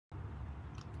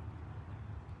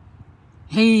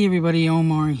Hey everybody,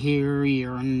 Omar here,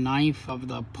 your knife of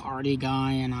the party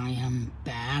guy, and I am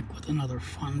back with another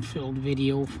fun-filled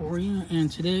video for you.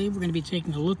 And today we're going to be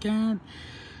taking a look at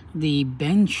the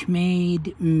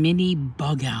Benchmade Mini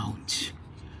Bugout.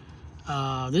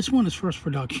 This one is first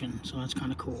production, so that's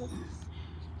kind of cool.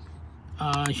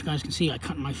 As you guys can see, I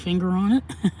cut my finger on it.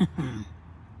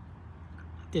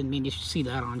 Didn't mean to see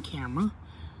that on camera,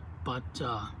 but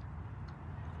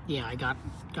yeah, I got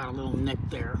a little nick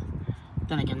there.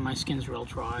 Then again, my skin's real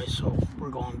dry, so we're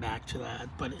going back to that.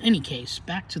 But in any case,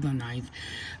 back to the knife.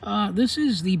 This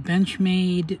is the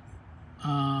Benchmade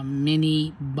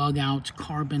Mini Bugout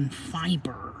Carbon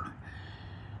Fiber.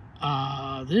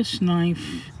 This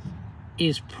knife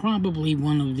is probably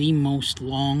one of the most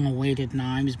long-awaited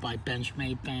knives by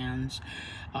Benchmade fans.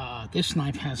 This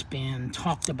knife has been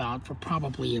talked about for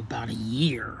probably about a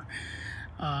year.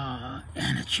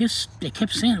 And they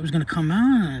kept saying it was going to come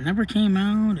out, and it never came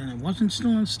out, and it wasn't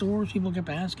still in stores. People kept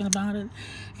asking about it,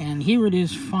 and here it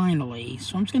is finally.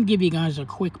 So I'm just going to give you guys a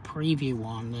quick preview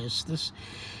on this.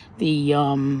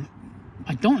 I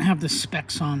don't have the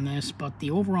specs on this, but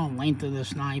the overall length of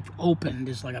this knife opened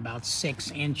is like about 6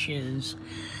 inches.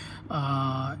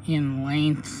 In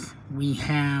length, we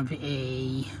have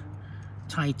a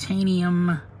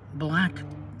titanium, black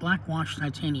wash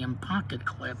titanium pocket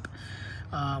clip.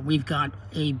 We've got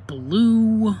a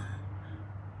blue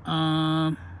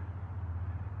back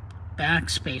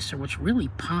spacer, which really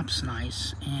pops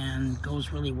nice and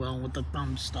goes really well with the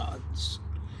thumb studs.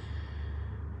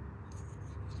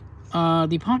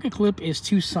 The pocket clip is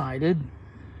two-sided.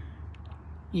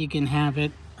 You can have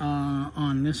it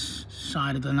on this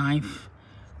side of the knife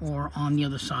or on the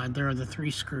other side. There are the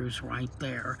 3 screws right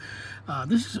there.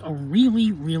 This is a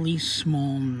really, really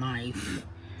small knife.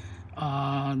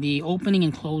 The opening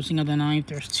and closing of the knife,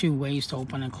 there's 2 ways to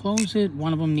open and close it.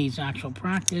 One of them needs actual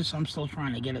practice. I'm still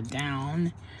trying to get it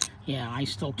down. Yeah, I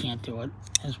still can't do it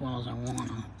as well as I want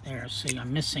to. There, see,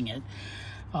 I'm missing it.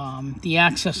 The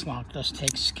access lock does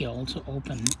take skill to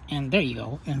open, and there you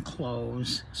go, and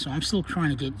close. So I'm still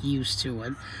trying to get used to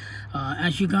it.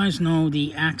 As you guys know,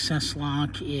 the access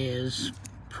lock is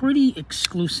pretty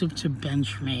exclusive to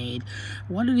Benchmade.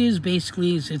 What it is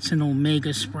basically is it's an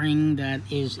omega spring that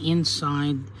is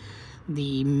inside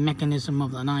the mechanism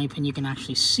of the knife, and you can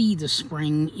actually see the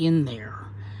spring in there.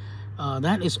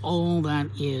 That is all that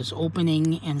is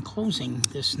opening and closing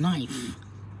this knife.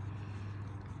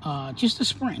 Just a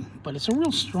spring, but it's a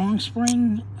real strong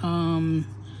spring.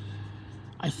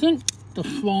 I think the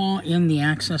flaw in the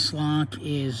access lock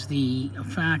is the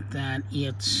fact that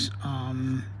it's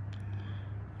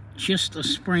just a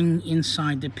spring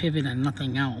inside the pivot and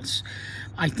nothing else.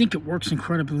 I think it works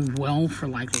incredibly well for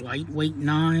like lightweight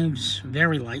knives,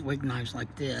 very lightweight knives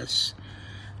like this.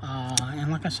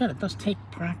 And like I said, it does take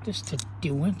practice to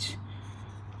do it.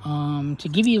 To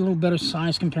give you a little better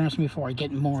size comparison before I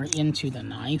get more into the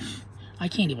knife, I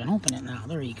can't even open it now.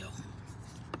 There you go.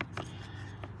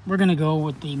 We're going to go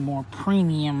with the more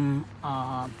premium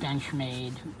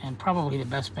Benchmade, and probably the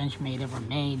best Benchmade ever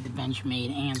made, the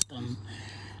Benchmade Anthem.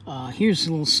 Here's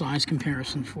a little size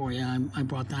comparison for you. I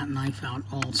brought that knife out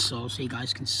also so you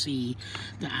guys can see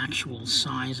the actual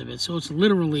size of it. So it's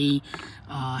literally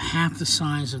half the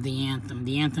size of the Anthem.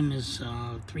 The Anthem is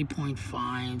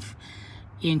 3.5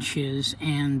 inches,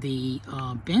 and the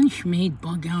Benchmade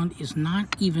Bugout is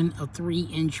not even a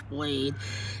 3-inch blade.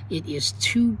 It is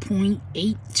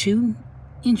 2.82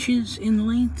 inches in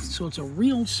length, so it's a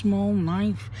real small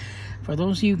knife. For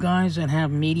those of you guys that have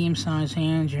medium-sized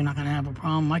hands, you're not going to have a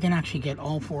problem. I can actually get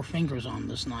all 4 fingers on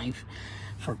this knife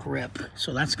for grip,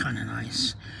 so that's kind of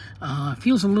nice. It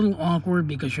feels a little awkward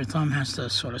because your thumb has to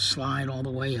sort of slide all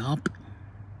the way up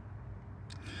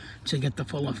to get the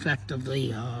full effect of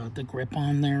the grip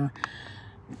on there.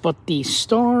 But the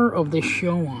star of the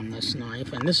show on this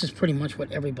knife, and this is pretty much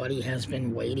what everybody has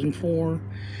been waiting for,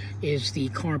 is the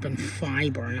carbon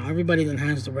fiber. Now, everybody that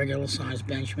has the regular size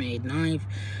Benchmade knife,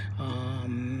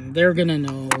 they're gonna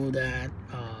know that,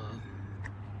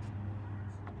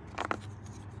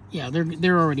 yeah,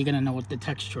 they're already gonna know what the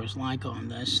texture is like on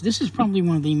this. This is probably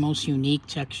one of the most unique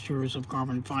textures of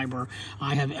carbon fiber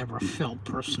I have ever felt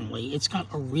personally. It's got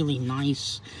a really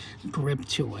nice grip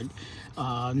to it,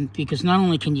 because not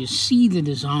only can you see the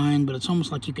design, but it's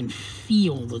almost like you can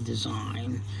feel the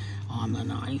design on the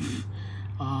knife.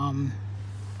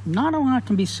 Not a lot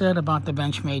can be said about the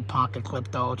Benchmade pocket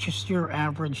clip, though. It's just your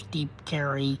average deep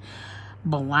carry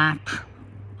black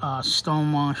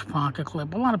stonewash pocket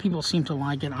clip. A lot of people seem to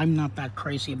like it. I'm not that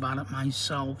crazy about it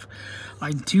myself.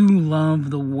 I do love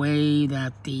the way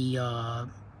that the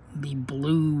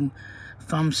blue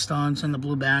thumb studs and the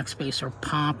blue backspacer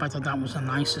pop. I thought that was a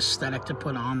nice aesthetic to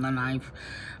put on the knife.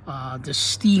 The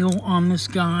steel on this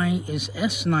guy is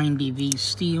S90V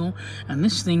steel, and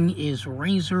this thing is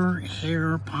razor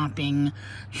hair popping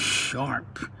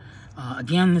sharp.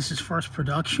 Again, this is first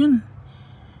production,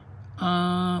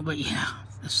 but yeah,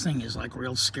 this thing is like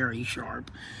real scary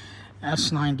sharp.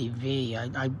 S90V.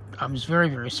 I was very,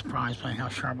 very surprised by how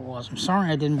sharp it was. I'm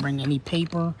sorry I didn't bring any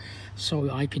paper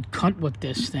so I could cut with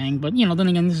this thing, but you know, then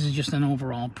again, this is just an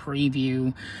overall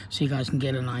preview so you guys can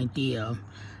get an idea.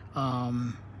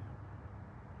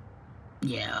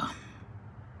 Yeah.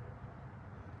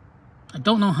 I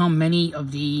don't know how many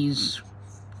of these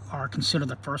are considered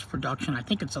the first production. I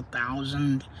think it's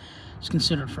 1,000. It's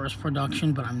considered first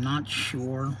production, but I'm not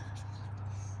sure.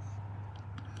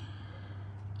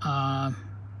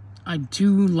 I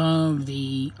do love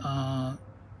the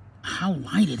how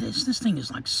light it is. This thing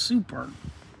is like super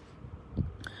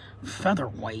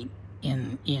featherweight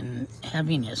in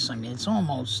heaviness. I mean, it's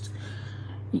almost,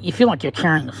 you feel like you're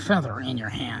carrying a feather in your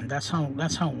hand. That's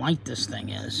how light this thing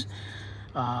is.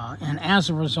 And as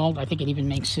a result, I think it even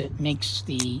makes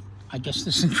the, I guess,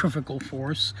 the centrifugal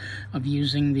force of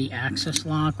using the access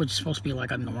lock, which is supposed to be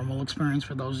like a normal experience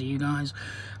for those of you guys.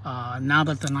 Now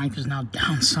that the knife is now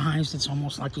downsized, it's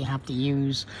almost like you have to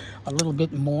use a little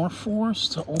bit more force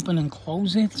to open and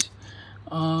close it.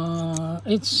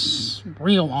 It's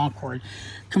real awkward.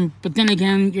 But then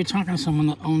again, you're talking to someone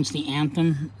that owns the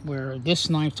Anthem, where this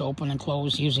knife to open and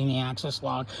close using the access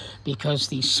lock, because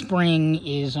the spring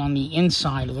is on the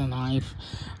inside of the knife,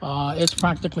 it's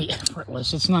practically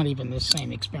effortless. It's not even the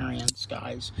same experience,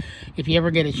 guys. If you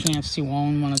ever get a chance to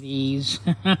own one of these,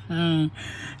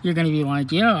 you're going to be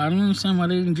like, yeah, I don't understand why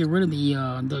they didn't get rid of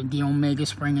the Omega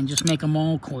spring and just make them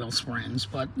all coil springs.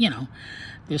 But, you know,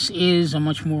 this is a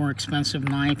much more expensive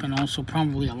knife, and also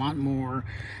probably a lot more,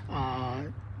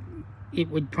 it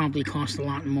would probably cost a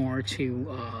lot more to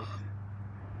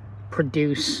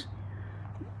produce,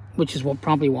 which is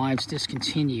probably why it's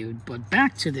discontinued. But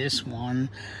back to this one,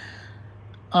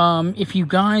 if you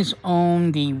guys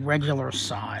own the regular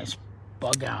size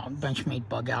Bugout, Benchmade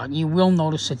Bugout, you will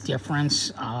notice a difference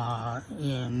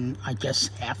in, I guess,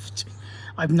 heft.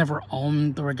 I've never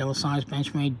owned the regular size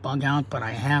Benchmade Bugout, but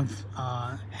I have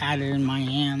had it in my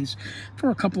hands for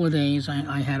a couple of days.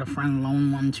 I had a friend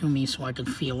loan one to me so I could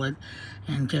feel it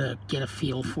and get a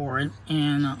feel for it.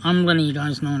 And I'm letting you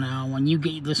guys know now, when you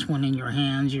get this one in your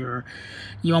hands, you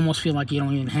almost feel like you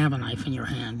don't even have a knife in your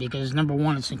hand, because number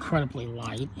one, it's incredibly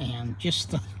light, and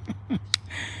just the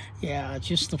yeah,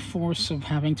 just the force of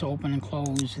having to open and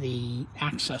close the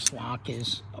access lock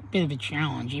is a bit of a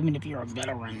challenge, even if you're a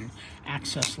veteran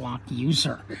access lock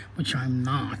user, which I'm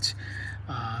not.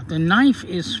 The knife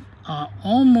is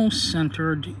almost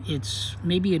centered. It's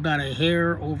maybe about a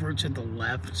hair over to the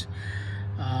left.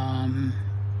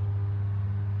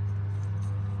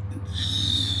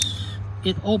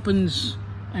 It opens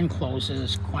and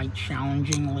closes quite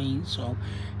challengingly, so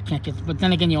can't get, but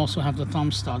then again, you also have the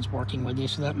thumb studs working with you,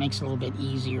 so that makes it a little bit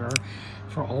easier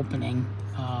for opening,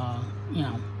 you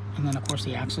know. And then of course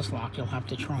the access lock, you'll have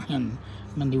to try and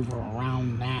maneuver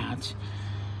around that.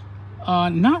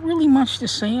 Not really much to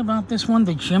say about this one.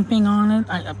 The jimping on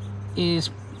it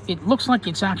it looks like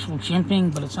it's actual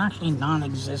jimping, but it's actually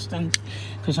non-existent,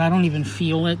 because I don't even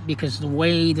feel it, because the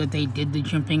way that they did the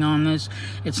jimping on this,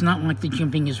 it's not like the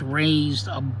jimping is raised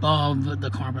above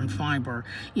the carbon fiber.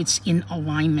 It's in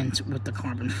alignment with the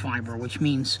carbon fiber, which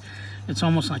means it's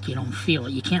almost like you don't feel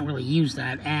it. You can't really use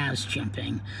that as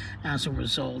jimping as a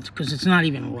result, because it's not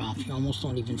even rough. You almost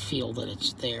don't even feel that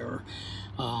it's there.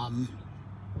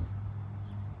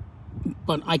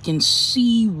 But I can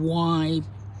see why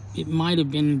it might have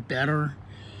been better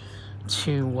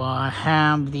to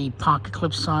have the pocket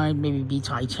clip side maybe be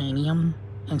titanium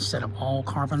instead of all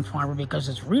carbon fiber, because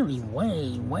it's really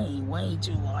way, way, way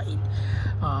too light.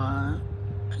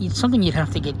 It's something you'd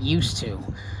have to get used to.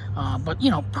 But,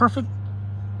 you know, perfect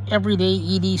everyday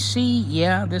EDC,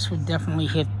 yeah, this would definitely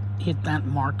hit that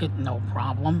market, no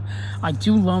problem. I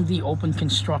do love the open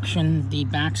construction. The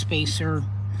backspacer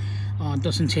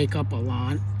doesn't take up a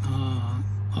lot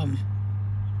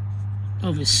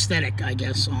of aesthetic, I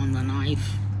guess, on the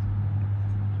knife.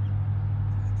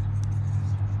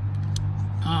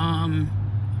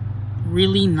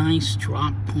 Really nice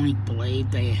drop point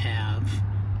blade they have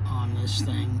on this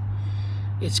thing.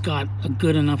 It's got a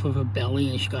good enough of a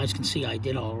belly. As you guys can see, I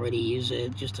did already use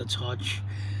it just a touch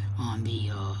on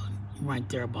the right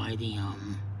there by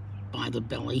the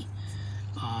belly.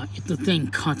 The thing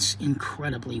cuts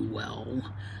incredibly well.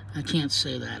 I can't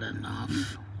say that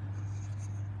enough.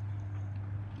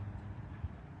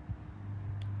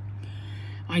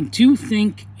 I do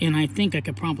think, and I think I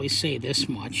could probably say this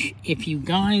much, if you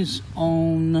guys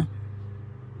own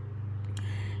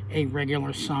a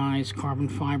regular size carbon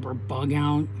fiber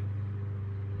Bugout,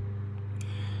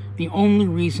 the only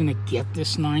reason to get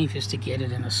this knife is to get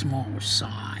it in a smaller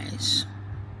size,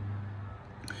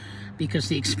 because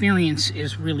the experience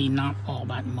is really not all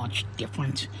that much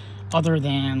different, other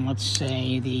than, let's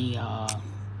say, the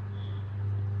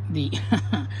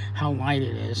how light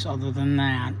it is. Other than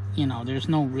that, you know, there's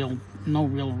no real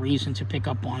reason to pick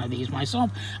up one of these myself.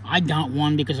 I got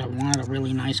one because I wanted a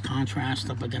really nice contrast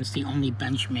up against the only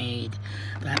Benchmade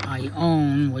that I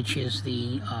own, which is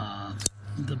the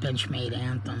Benchmade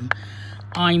Anthem.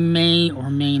 I may or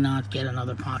may not get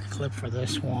another pocket clip for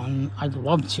this one. I'd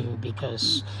love to,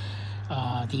 because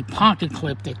the pocket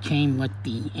clip that came with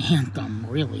the Anthem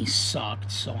really sucked,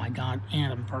 so I got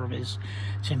Anthem Purvis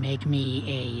to make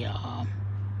me a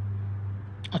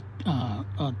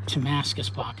Damascus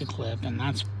pocket clip, and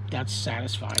that's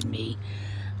satisfied me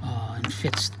and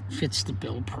fits the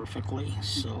bill perfectly.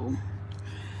 So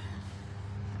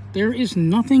there is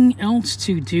nothing else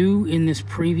to do in this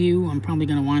preview. I'm probably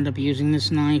going to wind up using this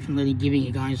knife and giving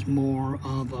you guys more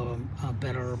of a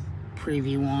better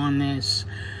preview on this.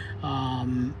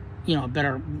 You know,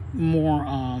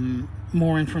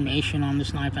 more information on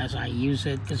this knife as I use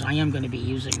it, because I am going to be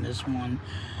using this one.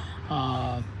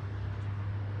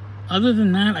 Other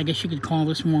than that, I guess you could call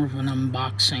this more of an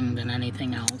unboxing than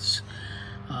anything else.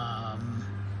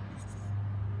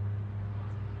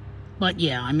 But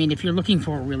yeah, I mean, if you're looking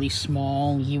for a really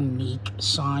small, unique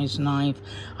size knife,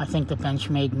 I think the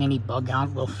Benchmade Mini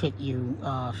Bugout will fit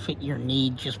your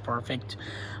need just perfect.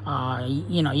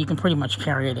 You know, you can pretty much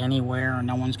carry it anywhere, and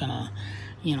no one's gonna,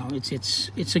 you know,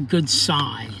 it's a good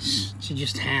size to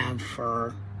just have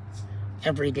for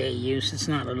everyday use. It's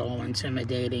not at all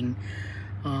intimidating.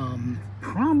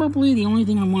 Probably the only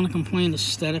thing I want to complain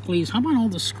aesthetically is, how about all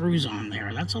the screws on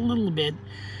there? That's a little bit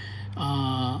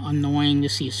annoying to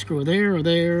see a screw there or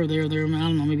there. I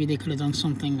don't know, maybe they could have done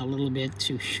something a little bit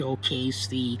to showcase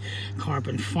the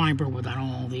carbon fiber without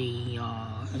all the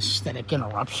aesthetic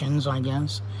interruptions, I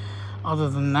guess. Other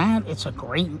than that, it's a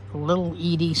great little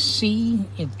EDC.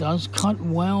 It does cut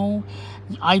well.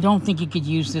 I don't think you could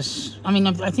use this. I mean,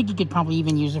 I think you could probably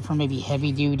even use it for maybe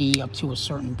heavy duty up to a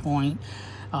certain point.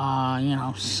 You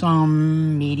know,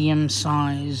 some medium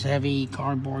size, heavy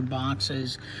cardboard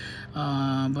boxes.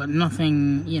 But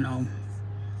nothing, you know,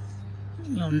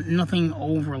 nothing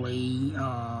overly,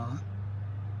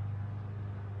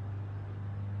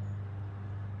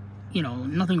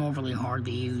 nothing overly hard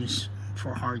to use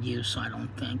for hard use, I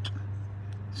don't think.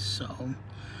 So,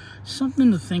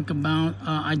 something to think about.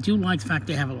 I do like the fact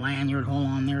they have a lanyard hole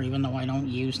on there, even though I don't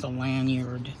use the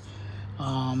lanyard.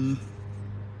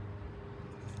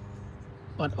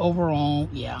 But overall,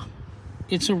 yeah.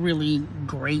 It's a really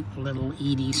great little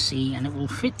EDC, and it will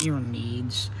fit your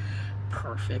needs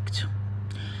perfect.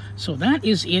 So that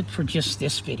is it for just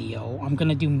this video. I'm going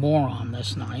to do more on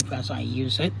this knife as I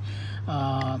use it.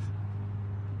 But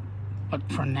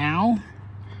for now,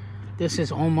 this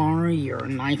is Omar, your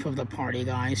Knife of the Party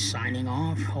guy, signing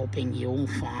off, hoping you'll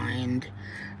find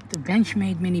the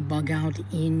Benchmade Mini Bugout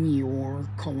in your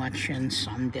collection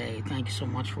someday. Thank you so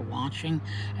much for watching,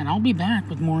 and I'll be back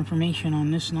with more information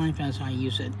on this knife as I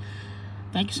use it.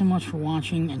 Thank you so much for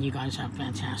watching, and you guys have a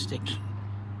fantastic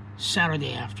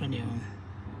Saturday afternoon.